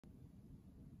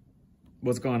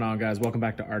What's going on, guys? Welcome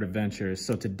back to Art Adventures.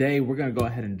 So today we're gonna go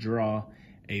ahead and draw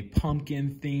a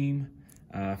pumpkin theme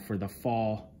for the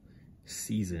fall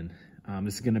season.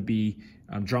 This is gonna be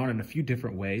drawn in a few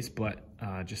different ways, but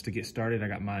just to get started, I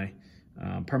got my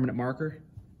permanent marker,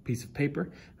 piece of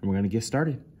paper, and we're gonna get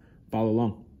started. Follow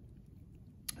along.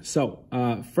 So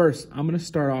first, I'm gonna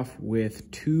start off with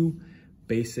two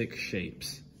basic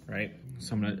shapes, right?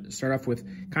 So I'm gonna start off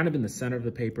with kind of in the center of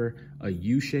the paper, a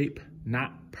U shape,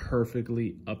 not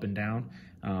perfectly up and down,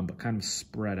 but kind of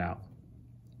spread out.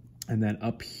 And then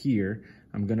up here,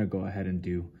 I'm gonna go ahead and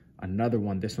do another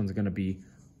one. This one's gonna be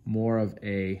more of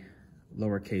a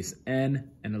lowercase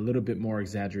n and a little bit more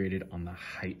exaggerated on the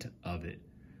height of it,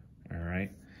 all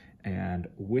right? And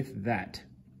with that,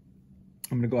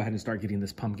 I'm gonna go ahead and start getting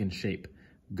this pumpkin shape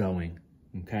going,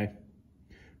 okay?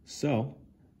 So,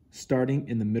 starting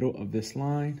in the middle of this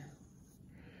line,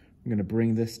 I'm gonna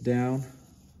bring this down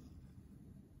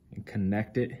and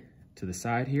connect it to the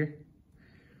side here.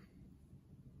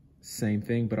 Same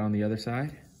thing, but on the other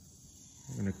side.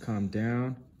 I'm gonna come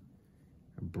down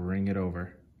and bring it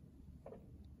over.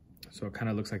 So it kind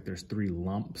of looks like there's three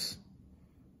lumps.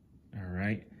 All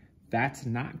right, that's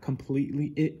not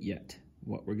completely it yet.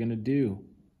 What we're gonna do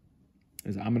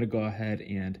is I'm gonna go ahead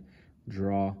and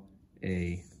draw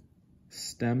a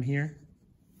stem here,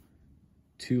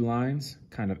 two lines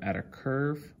kind of at a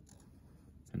curve,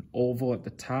 an oval at the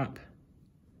top.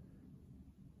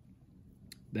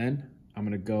 Then I'm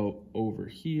gonna go over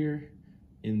here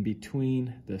in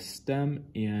between the stem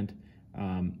and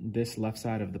this left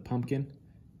side of the pumpkin,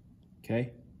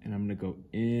 okay? And I'm gonna go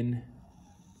in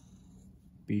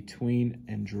between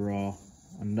and draw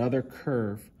another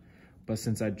curve, but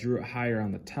since I drew it higher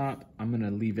on the top, I'm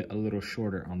gonna leave it a little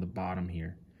shorter on the bottom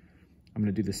here. I'm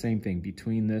gonna do the same thing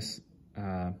between this,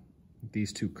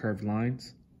 these two curved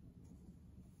lines.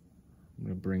 I'm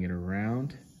gonna bring it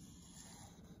around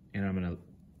and I'm gonna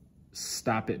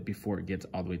stop it before it gets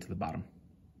all the way to the bottom.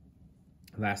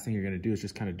 The last thing you're gonna do is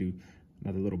just kind of do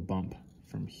another little bump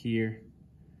from here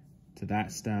to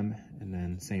that stem, and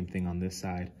then same thing on this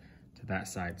side to that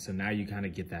side. So now you kind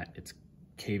of get that it's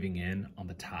caving in on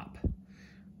the top,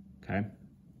 okay?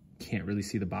 Can't really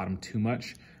see the bottom too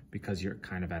much because you're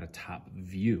kind of at a top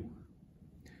view.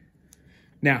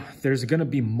 Now, there's gonna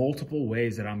be multiple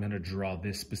ways that I'm gonna draw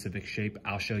this specific shape.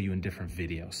 I'll show you in different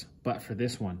videos. But for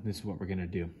this one, this is what we're gonna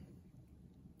do.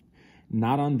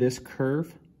 Not on this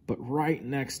curve, but right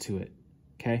next to it,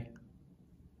 okay?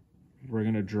 We're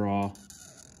gonna draw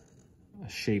a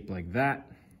shape like that.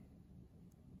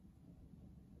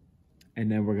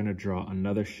 And then we're gonna draw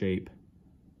another shape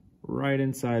right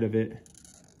inside of it.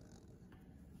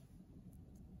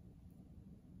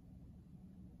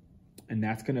 And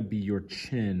that's gonna be your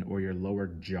chin or your lower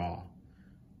jaw,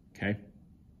 okay?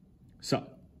 So,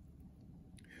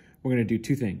 we're gonna do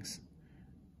two things.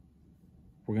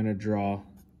 We're gonna draw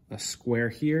a square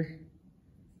here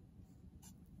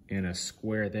and a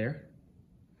square there.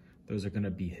 Those are gonna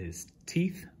be his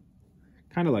teeth,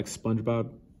 kind of like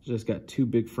SpongeBob, just got two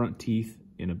big front teeth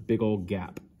and a big old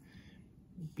gap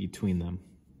between them.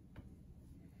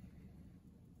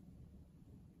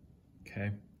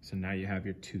 Okay. So now you have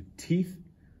your two teeth.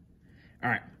 All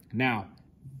right, now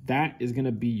that is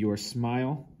gonna be your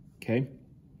smile, okay?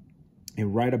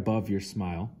 And right above your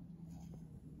smile,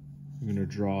 you're gonna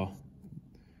draw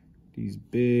these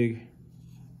big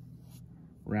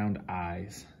round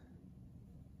eyes.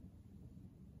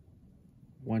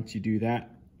 Once you do that,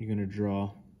 you're gonna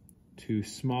draw two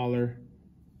smaller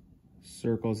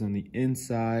circles on the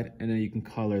inside, and then you can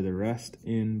color the rest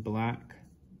in black.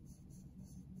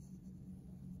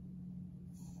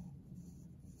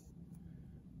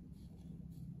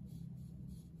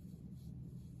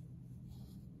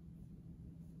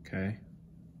 Okay.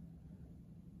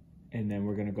 And then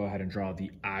we're gonna go ahead and draw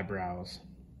the eyebrows.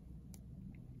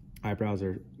 Eyebrows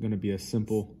are gonna be a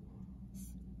simple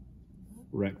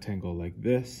rectangle like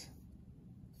this,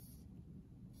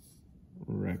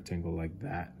 rectangle like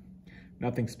that.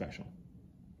 Nothing special.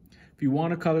 If you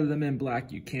wanna color them in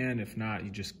black, you can. If not,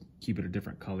 you just keep it a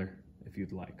different color if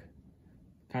you'd like.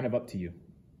 Kind of up to you.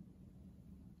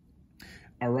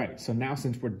 All right, so now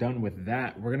since we're done with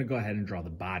that, we're gonna go ahead and draw the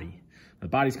body. The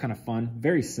body's kind of fun,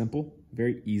 very simple,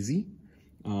 very easy,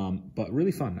 but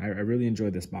really fun. I really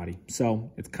enjoyed this body.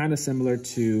 So it's kind of similar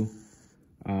to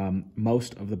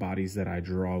most of the bodies that I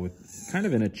draw, with kind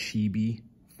of in a chibi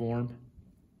form.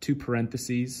 Two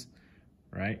parentheses,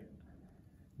 right?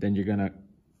 Then you're gonna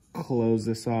close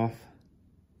this off,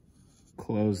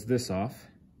 close this off.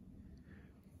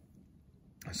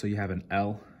 So you have an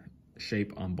L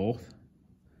shape on both.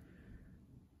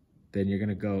 Then you're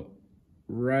gonna go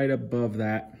right above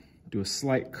that, do a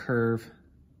slight curve,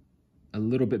 a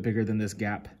little bit bigger than this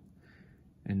gap,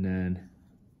 and then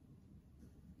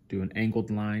do an angled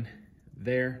line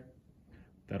there.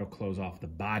 That'll close off the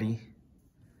body.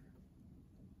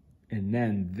 And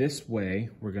then this way,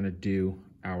 we're gonna do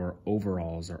our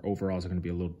overalls. Our overalls are gonna be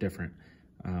a little different.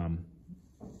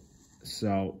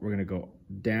 So we're gonna go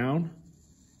down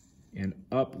and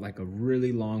up like a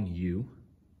really long U,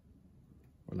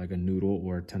 or like a noodle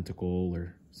or a tentacle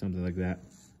or something like that.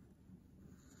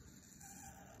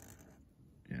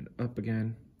 And up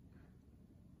again.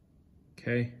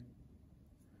 Okay.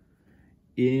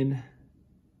 In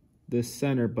the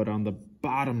center, but on the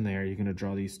bottom there, you're gonna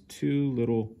draw these two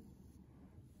little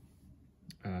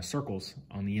circles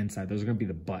on the inside. Those are gonna be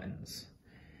the buttons.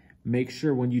 Make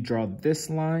sure when you draw this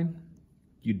line,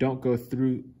 you don't go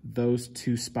through those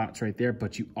two spots right there,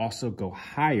 but you also go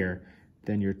higher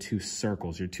than your two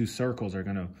circles. Your two circles are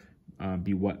gonna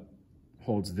be what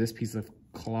holds this piece of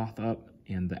cloth up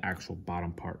and the actual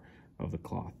bottom part of the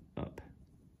cloth up.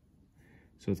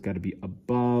 So it's gotta be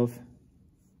above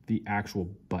the actual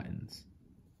buttons.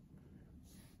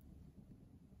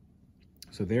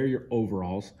 So there are your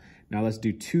overalls. Now let's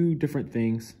do two different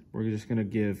things. We're just gonna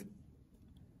give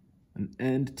an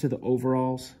end to the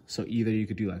overalls. So either you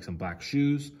could do like some black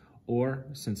shoes, or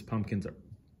since pumpkins are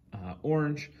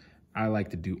orange, I like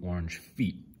to do orange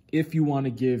feet. If you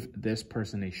wanna give this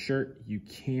person a shirt, you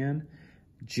can,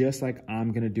 just like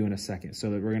I'm gonna do in a second.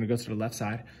 So that we're gonna go to the left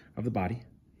side of the body.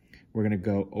 We're gonna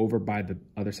go over by the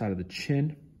other side of the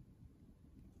chin.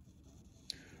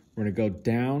 We're gonna go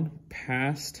down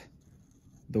past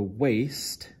the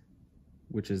waist,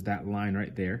 which is that line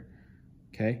right there,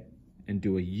 okay? And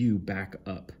do a U back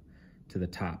up to the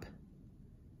top,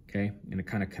 okay? And it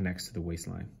kind of connects to the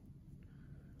waistline.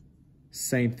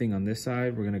 Same thing on this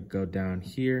side. We're gonna go down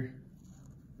here.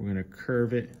 We're gonna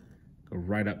curve it, go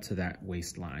right up to that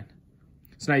waistline.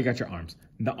 So now you got your arms.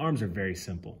 The arms are very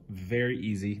simple, very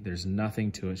easy. There's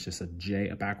nothing to it. It's just a J,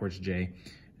 a backwards J,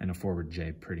 and a forward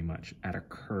J pretty much at a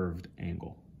curved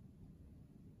angle.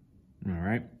 All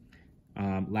right.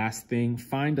 Last thing,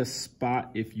 find a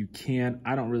spot if you can.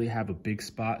 I don't really have a big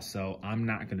spot, so I'm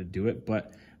not gonna do it,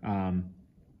 but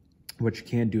what you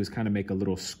can do is kind of make a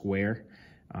little square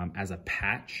as a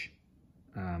patch,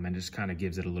 and just kind of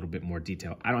gives it a little bit more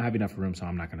detail. I don't have enough room, so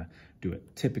I'm not gonna do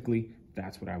it. Typically,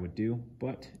 that's what I would do,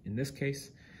 but in this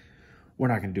case, we're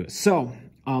not gonna do it. So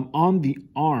on the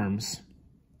arms,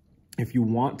 if you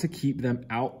want to keep them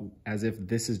out as if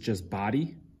this is just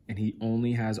body and he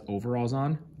only has overalls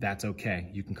on, that's okay.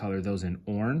 You can color those in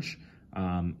orange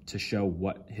to show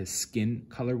what his skin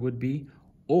color would be,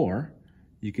 or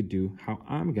you could do how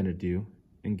I'm gonna do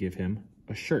and give him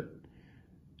a shirt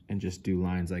and just do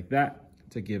lines like that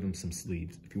to give him some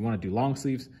sleeves. If you wanna do long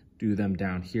sleeves, do them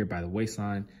down here by the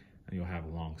waistline and you'll have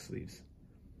long sleeves.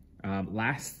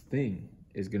 Last thing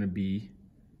is gonna be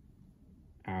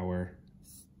our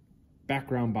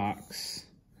background box.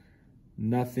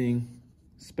 Nothing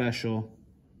special.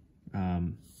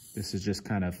 This is just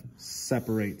kind of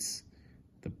separates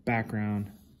the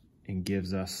background and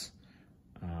gives us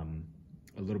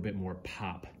a little bit more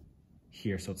pop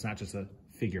here. So it's not just a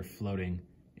figure floating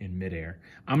in midair.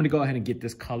 I'm gonna go ahead and get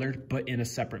this colored, but in a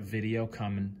separate video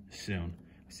coming soon.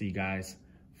 See you guys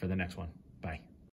for the next one.